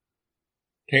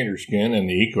Taterskin and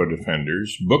the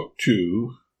Eco-Defenders, Book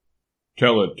 2,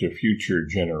 Tell It to Future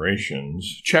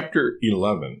Generations, Chapter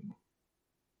 11.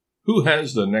 Who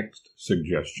has the next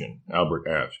suggestion? Albert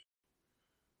asked.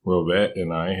 Rovette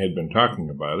and I had been talking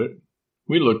about it.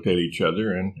 We looked at each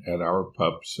other and at our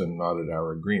pups and nodded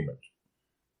our agreement.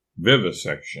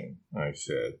 Vivisection, I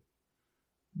said.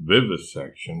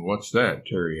 Vivisection? What's that?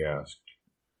 Terry asked.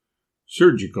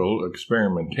 Surgical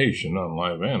experimentation on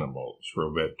live animals,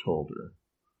 Rovette told her.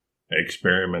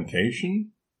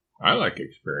 Experimentation? I like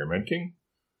experimenting.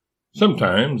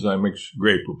 Sometimes I mix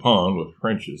Grey Poupon with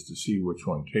French's to see which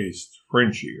one tastes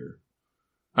Frenchier.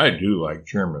 I do like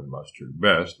German mustard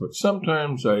best, but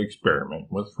sometimes I experiment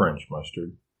with French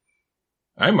mustard.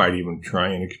 I might even try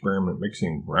an experiment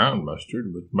mixing brown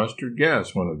mustard with mustard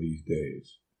gas one of these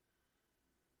days.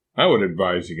 I would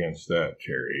advise against that,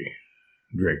 Terry,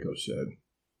 Draco said.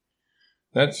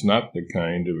 That's not the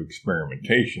kind of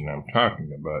experimentation I'm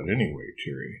talking about anyway,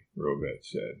 Terry, Rovette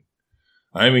said.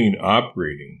 I mean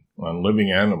operating on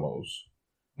living animals,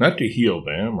 not to heal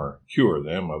them or cure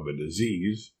them of a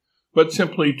disease, but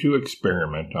simply to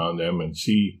experiment on them and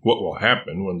see what will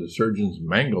happen when the surgeons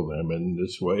mangle them in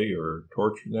this way or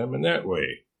torture them in that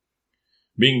way.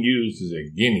 Being used as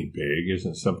a guinea pig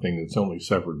isn't something that's only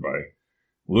suffered by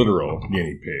literal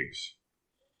guinea pigs.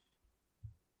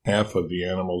 Half of the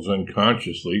animals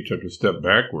unconsciously took a step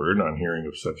backward on hearing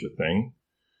of such a thing.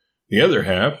 The other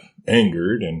half,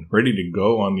 angered and ready to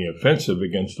go on the offensive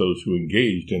against those who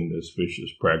engaged in this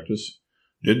vicious practice,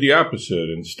 did the opposite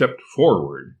and stepped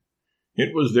forward.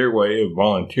 It was their way of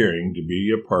volunteering to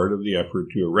be a part of the effort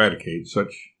to eradicate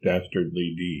such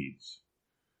dastardly deeds.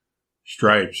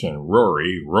 Stripes and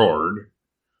Rory roared,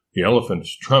 the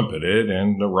elephants trumpeted,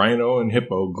 and the rhino and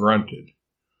hippo grunted.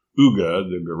 Uga,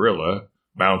 the gorilla,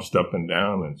 bounced up and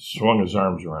down and swung his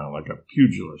arms around like a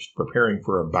pugilist preparing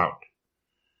for a bout.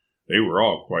 They were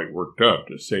all quite worked up,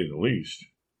 to say the least.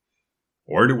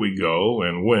 Where do we go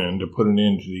and when to put an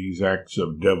end to these acts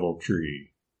of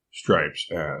deviltry? Stripes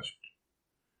asked.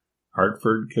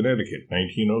 Hartford, Connecticut,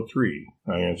 1903,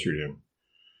 I answered him.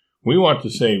 We want to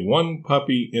save one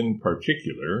puppy in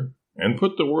particular and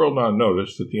put the world on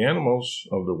notice that the animals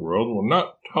of the world will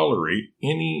not tolerate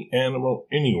any animal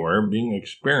anywhere being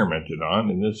experimented on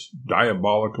in this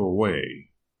diabolical way.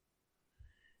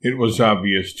 It was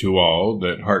obvious to all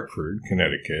that Hartford,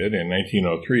 Connecticut, in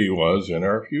 1903 was in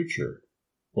our future.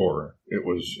 Or it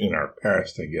was in our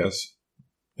past, I guess,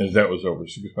 as that was over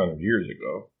 600 years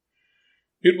ago.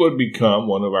 It would become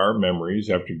one of our memories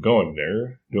after going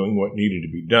there, doing what needed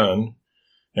to be done,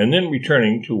 and then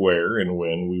returning to where and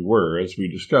when we were as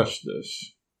we discussed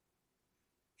this.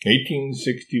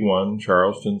 1861,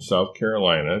 Charleston, South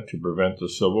Carolina, to prevent the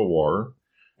Civil War,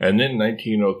 and then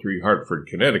 1903, Hartford,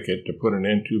 Connecticut, to put an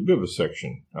end to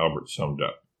vivisection, Albert summed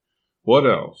up. What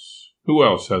else? Who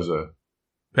else has a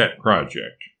pet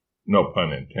project? No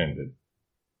pun intended.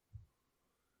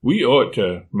 We owe it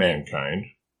to mankind,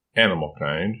 animal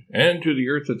kind, and to the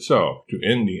earth itself to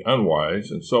end the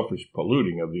unwise and selfish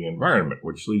polluting of the environment,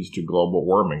 which leads to global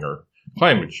warming or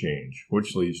climate change,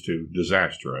 which leads to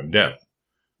disaster and death,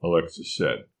 Alexis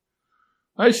said.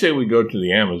 I say we go to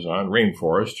the Amazon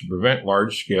rainforest to prevent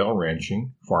large-scale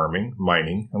ranching, farming,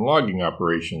 mining, and logging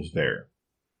operations there.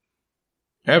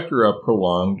 After a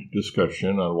prolonged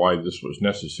discussion on why this was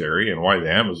necessary and why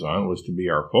the Amazon was to be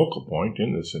our focal point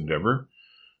in this endeavor,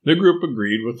 the group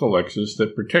agreed with Alexis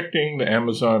that protecting the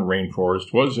Amazon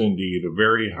rainforest was indeed a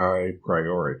very high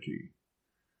priority.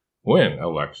 When,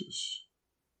 Alexis?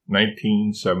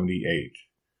 1978.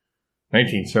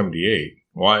 1978?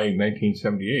 Why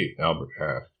 1978? Albert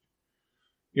asked.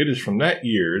 It is from that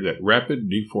year that rapid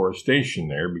deforestation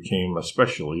there became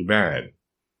especially bad.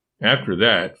 After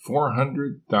that,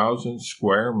 400,000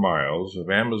 square miles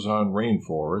of Amazon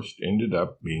rainforest ended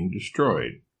up being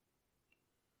destroyed.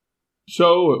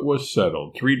 So it was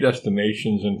settled. 3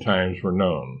 destinations and times were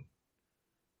known.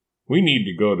 We need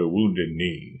to go to Wounded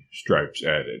Knee, Stripes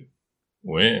added.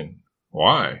 When?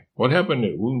 Why? What happened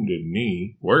at Wounded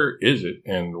Knee? Where is it,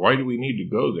 and why do we need to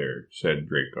go there? Said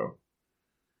Draco.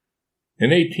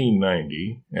 In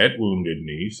 1890, at Wounded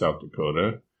Knee, South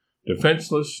Dakota,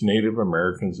 defenseless Native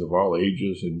Americans of all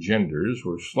ages and genders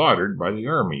were slaughtered by the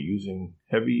Army using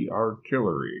heavy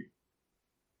artillery.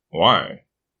 Why?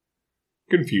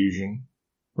 Confusion,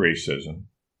 racism,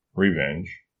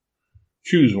 revenge.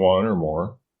 Choose one or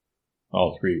more.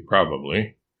 All 3,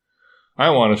 probably. I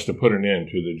want us to put an end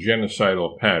to the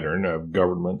genocidal pattern of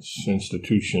governments,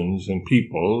 institutions, and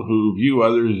people who view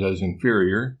others as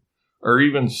inferior or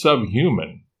even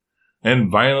subhuman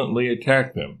and violently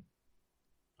attack them.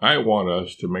 I want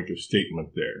us to make a statement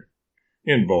there.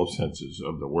 in both senses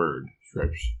of the word,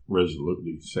 Stripes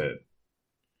resolutely said.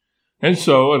 And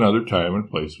so another time and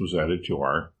place was added to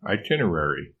our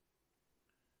itinerary.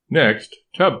 Next,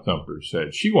 Tub Thumper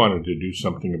said she wanted to do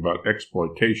something about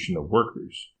exploitation of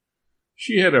workers.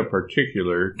 She had a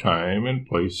particular time and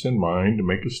place in mind to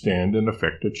make a stand and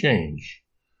effect a change.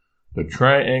 The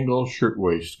Triangle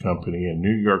Shirtwaist Company in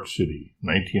New York City,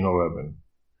 1911.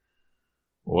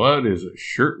 What is a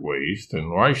shirtwaist,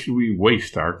 and why should we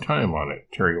waste our time on it?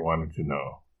 Terry wanted to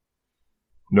know.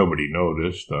 Nobody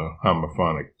noticed the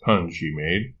homophonic pun she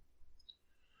made.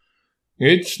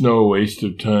 It's no waste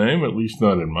of time, at least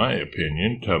not in my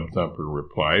opinion, Tub Thumper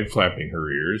replied, flapping her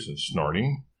ears and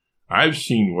snorting. I've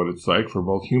seen what it's like for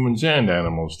both humans and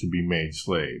animals to be made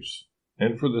slaves,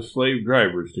 and for the slave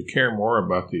drivers to care more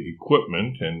about the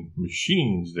equipment and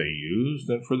machines they use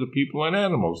than for the people and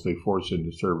animals they force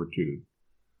into servitude.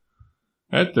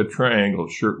 At the Triangle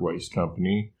Shirtwaist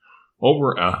Company,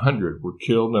 over 100 were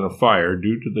killed in a fire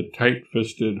due to the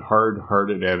tight-fisted,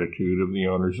 hard-hearted attitude of the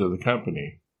owners of the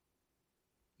company.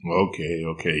 Okay,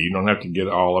 you don't have to get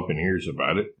all up in ears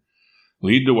about it.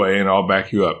 Lead the way and I'll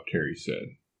back you up, Terry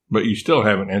said. But you still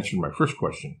haven't answered my first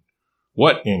question.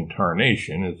 What in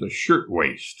tarnation is a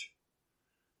shirtwaist?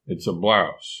 It's a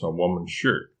blouse, a woman's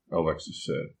shirt, Alexis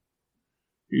said.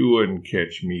 You wouldn't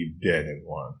catch me dead in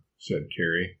one, said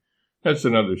Terry. That's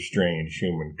another strange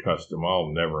human custom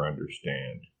I'll never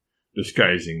understand,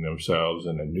 disguising themselves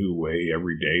in a new way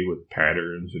every day with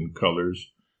patterns and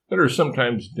colors that are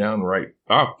sometimes downright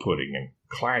off-putting and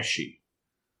clashy.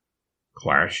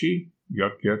 Clashy?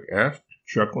 Yuck asked,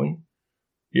 chuckling.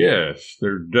 Yes,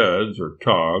 their duds or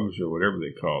togs or whatever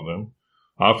they call them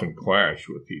often clash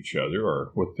with each other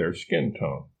or with their skin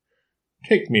tone.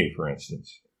 Take me, for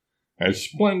instance. As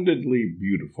splendidly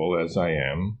beautiful as I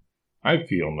am, I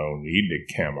feel no need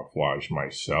to camouflage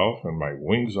myself, and my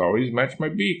wings always match my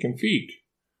beak and feet.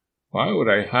 Why would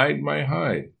I hide my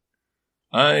hide?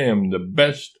 I am the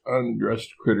best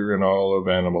undressed critter in all of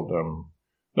animaldom,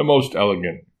 the most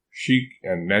elegant, chic,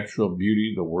 and natural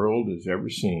beauty the world has ever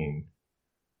seen.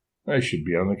 I should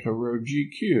be on the cover of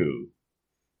GQ.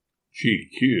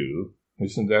 GQ?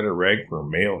 Isn't that a rag for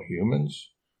male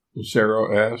humans?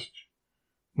 Lucero asked.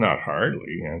 Not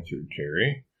hardly, answered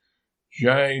Terry.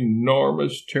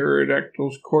 Ginormous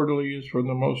pterodactyls quarterly is for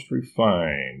the most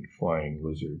refined flying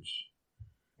lizards.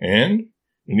 And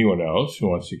anyone else who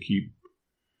wants to keep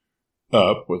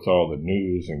up with all the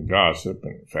news and gossip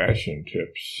and fashion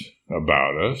tips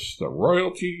about us, the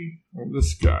royalty of the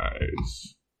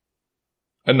skies.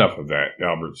 Enough of that,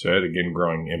 Albert said, again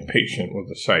growing impatient with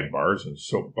the sidebars and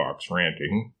soapbox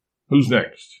ranting. Who's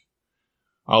next?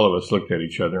 All of us looked at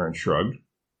each other and shrugged.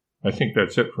 I think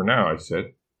that's it for now, I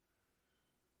said.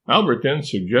 Albert then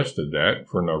suggested that,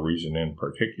 for no reason in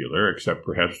particular, except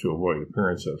perhaps to avoid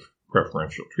appearance of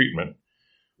preferential treatment,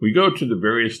 we go to the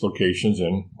various locations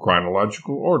in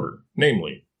chronological order,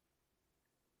 namely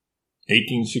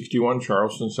 1861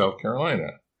 Charleston, South Carolina,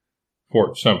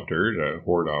 Fort Sumter to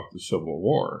ward off the Civil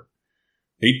War,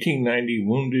 1890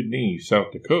 Wounded Knee,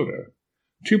 South Dakota,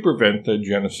 to prevent the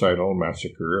genocidal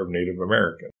massacre of Native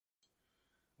Americans,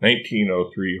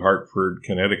 1903 Hartford,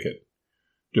 Connecticut,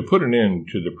 to put an end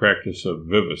to the practice of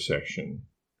vivisection,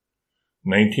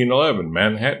 1911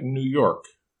 Manhattan, New York,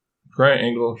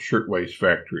 Triangle Shirtwaist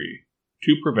Factory,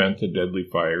 to prevent the deadly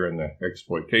fire and the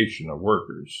exploitation of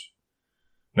workers,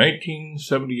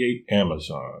 1978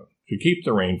 Amazon, to keep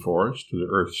the rainforest, the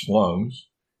Earth's lungs,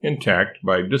 intact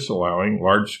by disallowing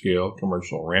large-scale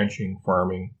commercial ranching,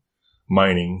 farming,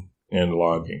 mining, and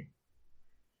logging.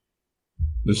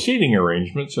 The seating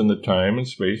arrangements in the time and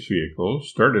space vehicles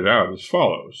started out as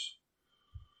follows.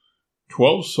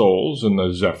 12 souls in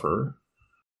the Zephyr,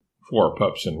 4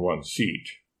 pups in 1 seat.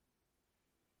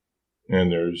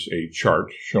 And there's a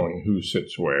chart showing who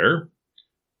sits where.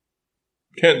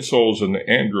 10 souls in the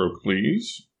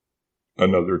Androcles,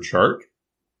 another chart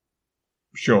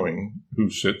showing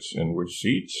who sits in which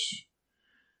seats.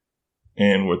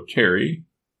 And with Terry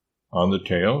on the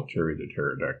tail, Terry the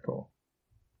pterodactyl.